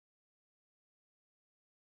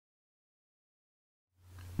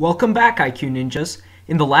Welcome back, IQ Ninjas.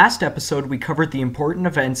 In the last episode, we covered the important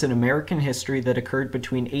events in American history that occurred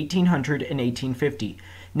between 1800 and 1850.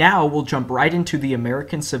 Now, we'll jump right into the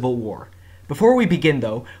American Civil War. Before we begin,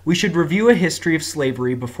 though, we should review a history of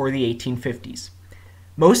slavery before the 1850s.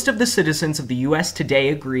 Most of the citizens of the U.S. today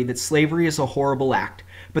agree that slavery is a horrible act,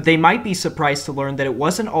 but they might be surprised to learn that it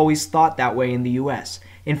wasn't always thought that way in the U.S.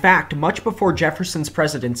 In fact, much before Jefferson's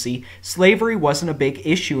presidency, slavery wasn't a big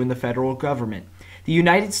issue in the federal government. The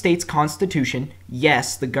United States Constitution,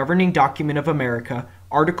 yes, the governing document of America,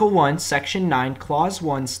 Article 1, Section 9, Clause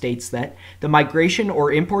 1 states that the migration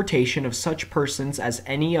or importation of such persons as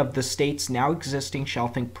any of the states now existing shall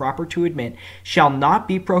think proper to admit shall not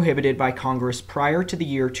be prohibited by Congress prior to the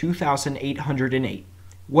year 2808.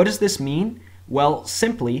 What does this mean? Well,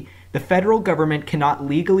 simply, the federal government cannot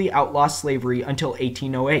legally outlaw slavery until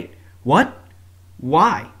 1808. What?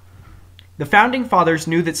 Why? The Founding Fathers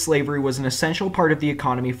knew that slavery was an essential part of the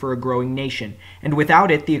economy for a growing nation, and without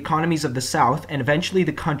it, the economies of the South, and eventually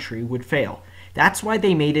the country, would fail. That's why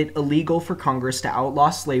they made it illegal for Congress to outlaw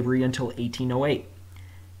slavery until 1808.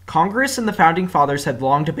 Congress and the Founding Fathers had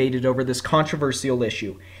long debated over this controversial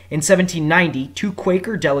issue. In 1790, two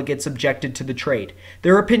Quaker delegates objected to the trade.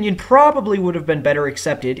 Their opinion probably would have been better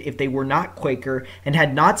accepted if they were not Quaker and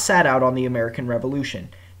had not sat out on the American Revolution.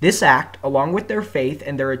 This act, along with their faith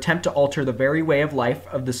and their attempt to alter the very way of life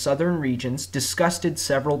of the southern regions, disgusted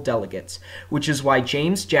several delegates, which is why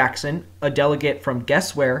James Jackson, a delegate from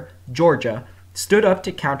guess where, Georgia, stood up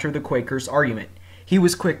to counter the Quakers' argument. He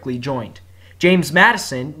was quickly joined. James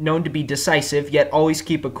Madison, known to be decisive yet always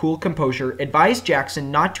keep a cool composure, advised Jackson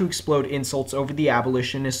not to explode insults over the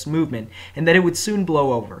abolitionist movement and that it would soon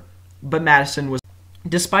blow over. But Madison was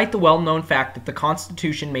Despite the well-known fact that the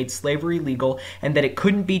Constitution made slavery legal and that it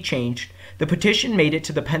couldn't be changed, the petition made it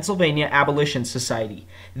to the Pennsylvania Abolition Society.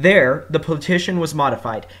 There, the petition was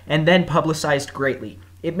modified and then publicized greatly.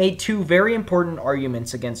 It made two very important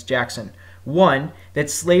arguments against Jackson. One, that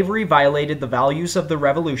slavery violated the values of the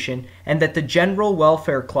Revolution, and that the General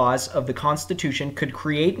Welfare Clause of the Constitution could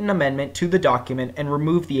create an amendment to the document and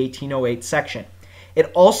remove the 1808 section. It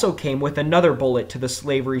also came with another bullet to the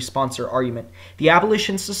slavery sponsor argument. The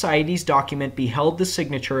Abolition Society's document beheld the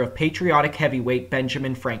signature of patriotic heavyweight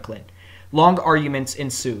Benjamin Franklin. Long arguments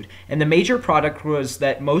ensued, and the major product was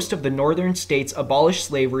that most of the northern states abolished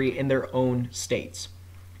slavery in their own states.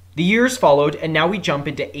 The years followed, and now we jump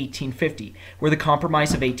into 1850, where the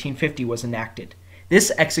Compromise of 1850 was enacted.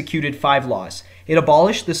 This executed 5 laws. It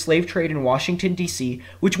abolished the slave trade in Washington, D.C.,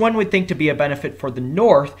 which one would think to be a benefit for the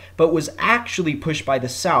North, but was actually pushed by the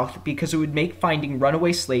South because it would make finding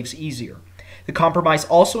runaway slaves easier. The compromise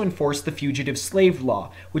also enforced the fugitive slave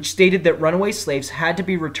law, which stated that runaway slaves had to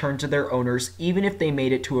be returned to their owners even if they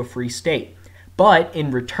made it to a free state. But, in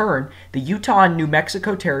return, the Utah and New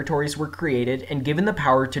Mexico territories were created and given the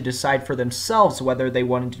power to decide for themselves whether they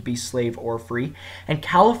wanted to be slave or free, and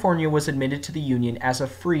California was admitted to the Union as a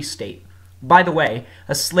free state. By the way,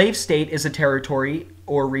 a slave state is a territory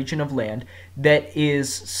or region of land that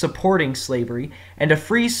is supporting slavery, and a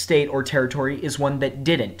free state or territory is one that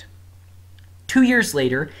didn't. 2 years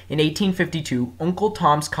later, in 1852, Uncle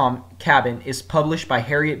Tom's Cabin is published by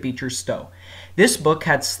Harriet Beecher Stowe. This book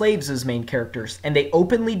had slaves as main characters, and they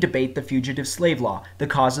openly debate the fugitive slave law, the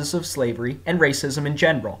causes of slavery, and racism in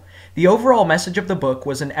general. The overall message of the book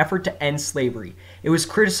was an effort to end slavery. It was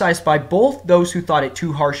criticized by both those who thought it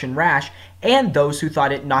too harsh and rash, and those who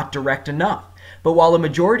thought it not direct enough. But while a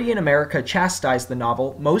majority in America chastised the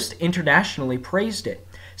novel, most internationally praised it.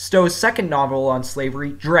 Stowe's second novel on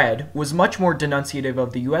slavery, Dread, was much more denunciative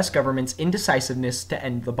of the U.S. government's indecisiveness to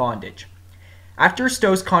end the bondage. After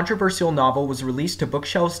Stowe's controversial novel was released to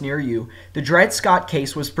bookshelves near you, the Dred Scott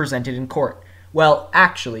case was presented in court. Well,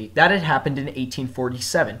 actually, that had happened in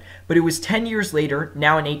 1847, but it was 10 years later,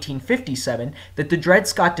 now in 1857, that the Dred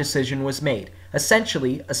Scott decision was made.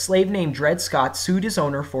 Essentially, a slave named Dred Scott sued his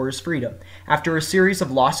owner for his freedom. After a series of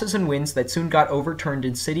losses and wins that soon got overturned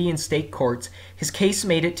in city and state courts, his case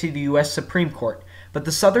made it to the U.S. Supreme Court. But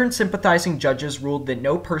the Southern sympathizing judges ruled that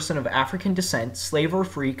no person of African descent, slave or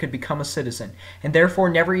free, could become a citizen, and therefore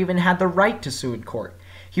never even had the right to sue in court.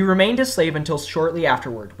 He remained a slave until shortly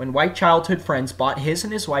afterward, when white childhood friends bought his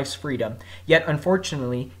and his wife's freedom, yet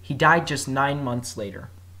unfortunately, he died just 9 months later.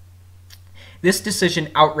 This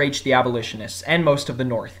decision outraged the abolitionists and most of the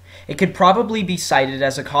North. It could probably be cited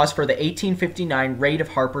as a cause for the 1859 raid of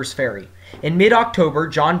Harper's Ferry. In mid-October,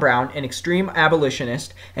 John Brown, an extreme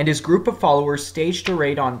abolitionist, and his group of followers staged a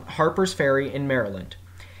raid on Harper's Ferry in Maryland.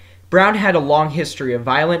 Brown had a long history of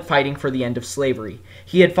violent fighting for the end of slavery.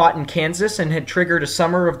 He had fought in Kansas and had triggered a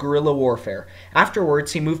summer of guerrilla warfare.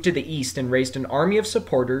 Afterwards, he moved to the east and raised an army of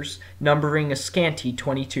supporters, numbering a scanty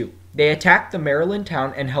 22. They attacked the Maryland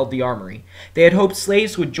town and held the armory. They had hoped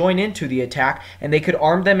slaves would join into the attack and they could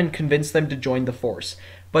arm them and convince them to join the force.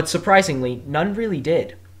 But surprisingly, none really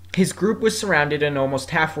did. His group was surrounded and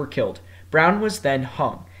almost half were killed. Brown was then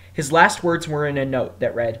hung. His last words were in a note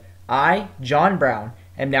that read, "I, John Brown,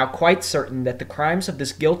 am now quite certain that the crimes of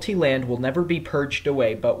this guilty land will never be purged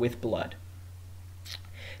away but with blood."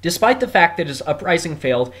 Despite the fact that his uprising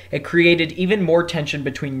failed, it created even more tension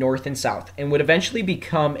between North and South, and would eventually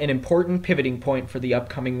become an important pivoting point for the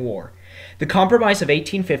upcoming war. The Compromise of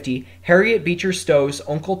 1850, Harriet Beecher Stowe's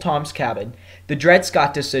Uncle Tom's Cabin, the Dred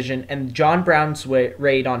Scott decision, and John Brown's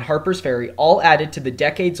raid on Harper's Ferry all added to the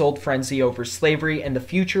decades-old frenzy over slavery and the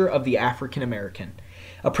future of the African American.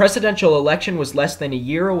 A presidential election was less than a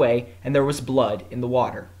year away, and there was blood in the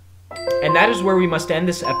water. And that is where we must end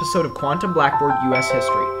this episode of Quantum Blackboard U.S.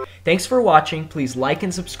 History. Thanks for watching. Please like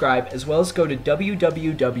and subscribe, as well as go to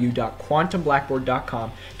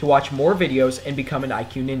www.quantumblackboard.com to watch more videos and become an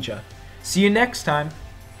IQ Ninja. See you next time!